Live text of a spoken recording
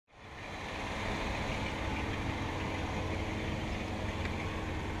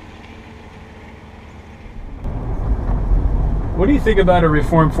What do you think about a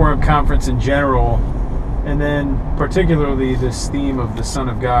Reformed Forum conference in general, and then particularly this theme of the Son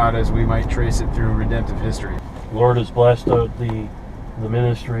of God as we might trace it through redemptive history? Lord has blessed the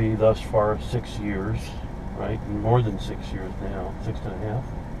ministry thus far 6 years, right? More than 6 years now, 6.5.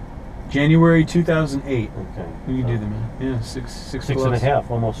 January 2008. Okay. You do the math. Yeah, six and a half,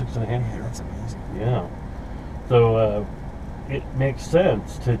 almost 6.5 years. That's amazing. Yeah. So it makes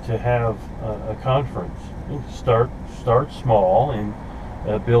sense to have a conference. Start small and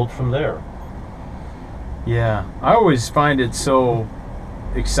build from there. Yeah, I always find it so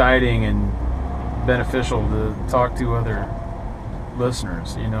exciting and beneficial to talk to other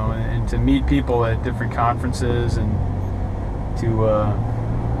listeners, you know, and to meet people at different conferences and to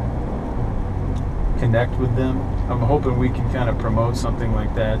connect with them. I'm hoping we can kind of promote something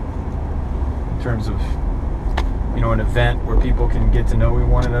like that in terms of, you know, an event where people can get to know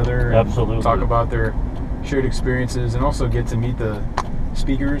one another and Absolutely. Talk about their shared experiences and also get to meet the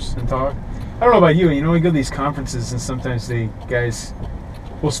speakers and talk. I don't know about you, you know, we go to these conferences and sometimes the guys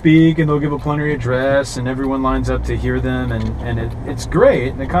will speak and they'll give a plenary address and everyone lines up to hear them and it's great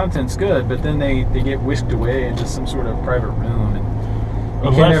and the content's good, but then they get whisked away into some sort of private room and you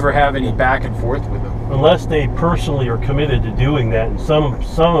can't ever have any back and forth with them. Unless they personally are committed to doing that, and some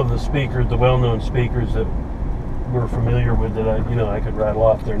of the speakers, the well-known speakers that we're familiar with, that I could rattle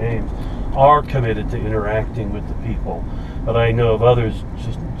off their names, are committed to interacting with the people. But I know of others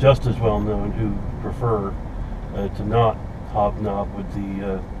just as well known who prefer to not hobnob with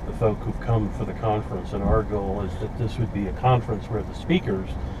the folk who've come for the conference. And our goal is that this would be a conference where the speakers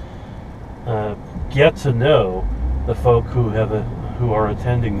get to know the folk who are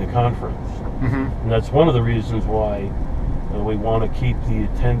attending the conference. Mm-hmm. And that's one of the reasons why we want to keep the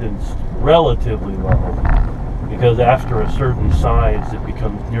attendance relatively low, because after a certain size it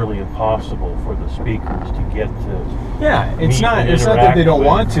becomes nearly impossible for the speakers to get to it's not that they don't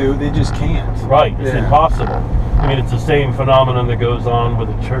want to, they just can't. Right, it's impossible. I mean, it's the same phenomenon that goes on with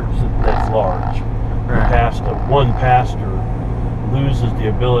a church that's large. Right. One pastor loses the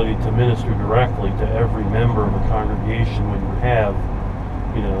ability to minister directly to every member of a congregation when you have,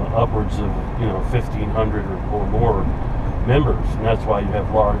 upwards of, 1,500 or more members, and that's why you have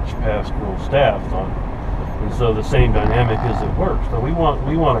large pastoral staffs on. And so the same dynamic is at work. So we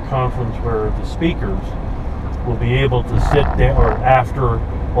want a conference where the speakers will be able to sit down, or after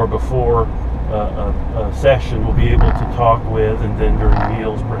or before a session, will be able to talk with, and then during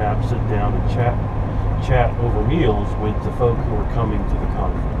meals perhaps sit down and chat over meals with the folk who are coming to the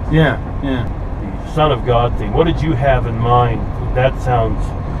conference. Yeah. The Son of God thing. What did you have in mind? That sounds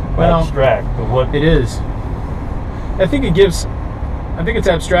abstract, but what it is? I think it's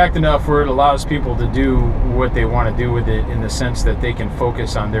abstract enough where it allows people to do what they want to do with it, in the sense that they can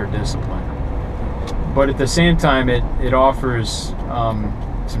focus on their discipline. But at the same time, it offers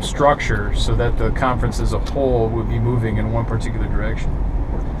some structure so that the conference as a whole would be moving in one particular direction.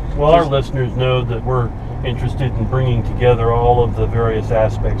 Well, our listeners know that we're interested in bringing together all of the various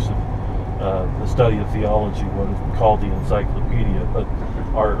aspects of the study of theology, what is called the encyclopedia. But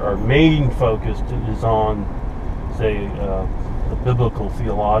our main focus is on, say, the biblical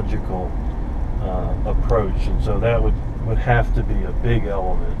theological approach, and so that would have to be a big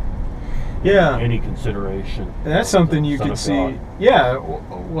element. Yeah. Any consideration. And that's something you can see. God. Yeah.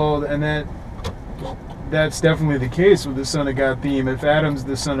 Well, and that's definitely the case with the Son of God theme. If Adam's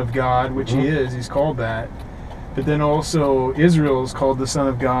the Son of God, which he is, he's called that. But then also Israel is called the Son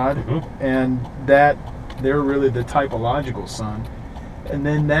of God, and that they're really the typological son. And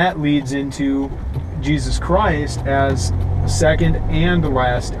then that leads into Jesus Christ as second and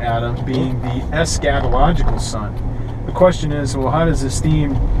last Adam, being the eschatological son. The question is, well, how does this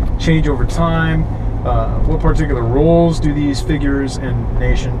theme change over time? What particular roles do these figures and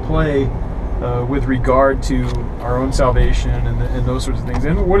nation play with regard to our own salvation and those sorts of things?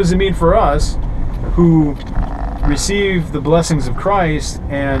 And what does it mean for us who receive the blessings of Christ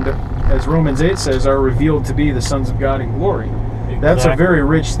and, as Romans 8 says, are revealed to be the sons of God in glory? Exactly. That's a very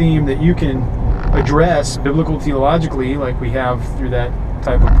rich theme that you can address biblical theologically, like we have through that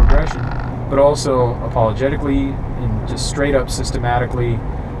type of progression, but also apologetically and just straight up systematically,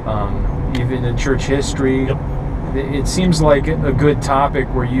 even in church history. Yep. It seems like a good topic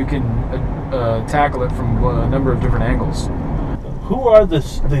where you can tackle it from a number of different angles. Who are the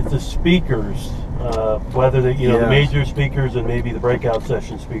speakers, whether the major speakers and maybe the breakout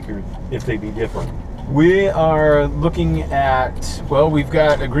session speakers, if they be different? We are looking at, we've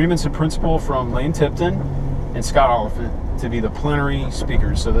got agreements in principle from Lane Tipton and Scott Oliphant to be the plenary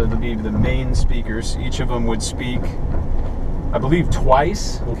speakers. So they'll be the main speakers. Each of them would speak I believe,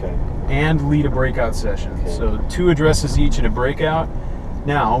 twice, Okay. and lead a breakout session. Okay. So 2 addresses each in a breakout.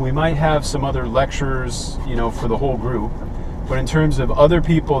 Now, we might have some other lectures, for the whole group, but in terms of other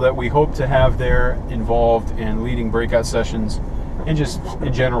people that we hope to have there involved in leading breakout sessions and just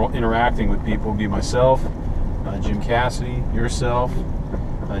in general interacting with people, would be myself, Jim Cassidy, yourself,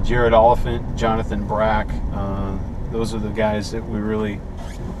 Jared Oliphant, Jonathan Brack. Those are the guys that we really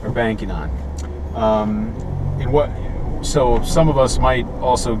are banking on. So some of us might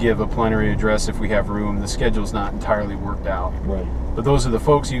also give a plenary address if we have room. The schedule's not entirely worked out. Right. But those are the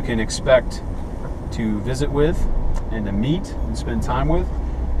folks you can expect to visit with and to meet and spend time with.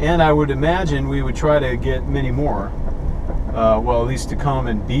 And I would imagine we would try to get many more, at least to come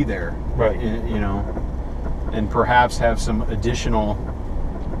and be there. Right. And perhaps have some additional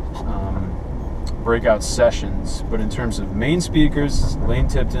breakout sessions. But in terms of main speakers, Lane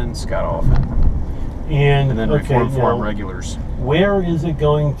Tipton, Scott Oliphant. And then Reformed Forum regulars. Where is it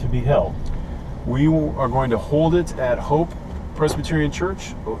going to be held? We are going to hold it at Hope Presbyterian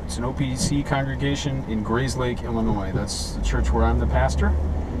Church. It's an OPC congregation in Grayslake, Illinois. That's the church where I'm the pastor.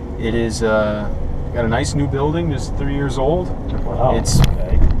 It is got a nice new building, just 3 years old. Wow. It's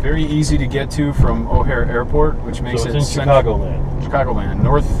very easy to get to from O'Hare Airport, which makes it in Chicagoland. Chicagoland,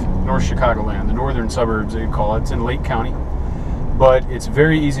 North Chicagoland, the northern suburbs they call it. It's in Lake County. But it's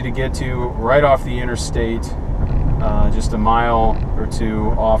very easy to get to right off the interstate, just a mile or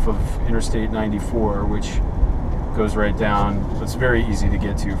 2 off of Interstate 94, which goes right down. It's very easy to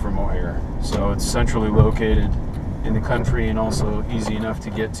get to from O'Hare. So it's centrally located in the country and also easy enough to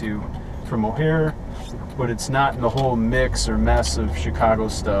get to from O'Hare, but it's not in the whole mix or mess of Chicago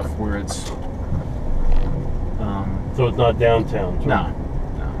stuff where it's... So it's not downtown? No.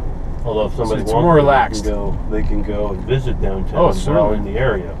 Although if somebody it's wants more relaxed. They can go and visit downtown certainly. in the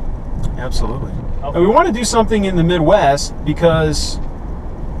area. Absolutely. And we want to do something in the Midwest because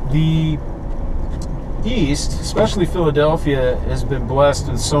the East, especially Philadelphia, has been blessed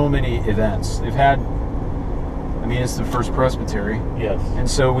with so many events. They've had, it's the First Presbytery. Yes. And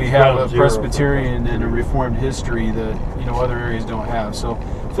so we have a Presbyterian and a Reformed history that, other areas don't have. So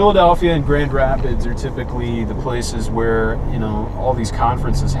Philadelphia and Grand Rapids are typically the places where, all these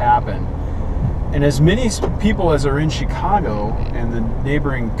conferences happen. And as many people as are in Chicago and the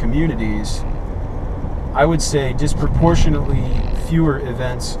neighboring communities, I would say disproportionately fewer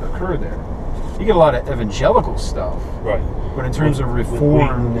events occur there. You get a lot of evangelical stuff. Right. But in terms of with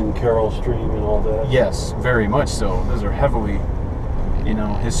Reform... Wheaton and Carroll Stream and all that? Yes, very much so. Those are heavily,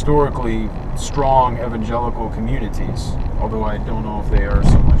 historically strong evangelical communities. Although I don't know if they are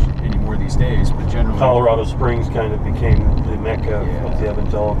so much anymore these days, but generally... Colorado Springs kind of became the mecca of the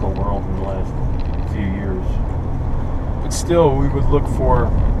evangelical world in the last few years. But still, we would look for,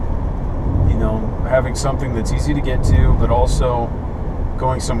 having something that's easy to get to, but also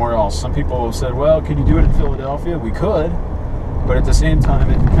going somewhere else. Some people have said, well, could you do it in Philadelphia? We could, but at the same time,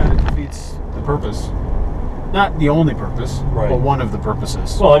 it kind of defeats the purpose. Not the only purpose, but one of the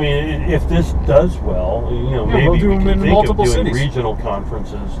purposes. Well, if this does well, maybe we'll do we them can in think multiple of doing cities. Regional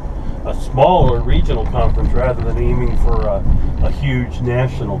conferences, a smaller regional conference rather than aiming for a huge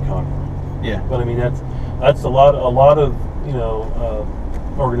national conference. Yeah. But that's a lot of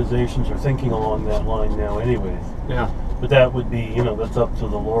organizations are thinking along that line now, anyways. Yeah. But that would be, that's up to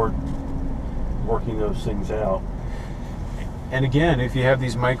the Lord working those things out. And again, if you have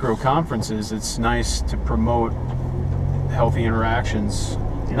these micro conferences, it's nice to promote healthy interactions,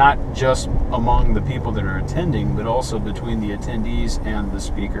 not just among the people that are attending, but also between the attendees and the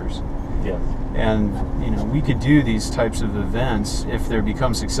speakers. Yes. And, we could do these types of events if they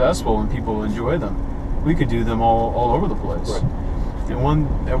become successful and people enjoy them. We could do them all over the place. Right. At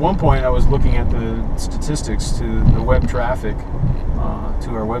one point, I was looking at the statistics to the web traffic to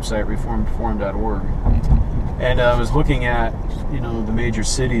our website, reformedforum.org. And I was looking at, the major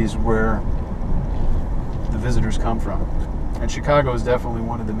cities where the visitors come from. And Chicago is definitely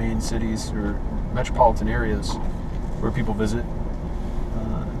one of the main cities or metropolitan areas where people visit.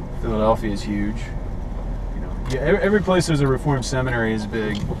 Philadelphia is huge. Every place there's a Reformed seminary is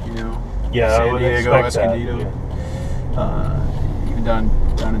big, Yeah, San Diego, Escondido. Even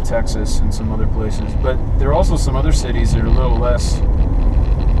down in Texas and some other places. But there are also some other cities that are a little less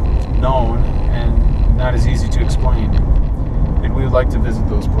known and not as easy to explain. And we would like to visit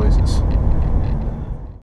those places.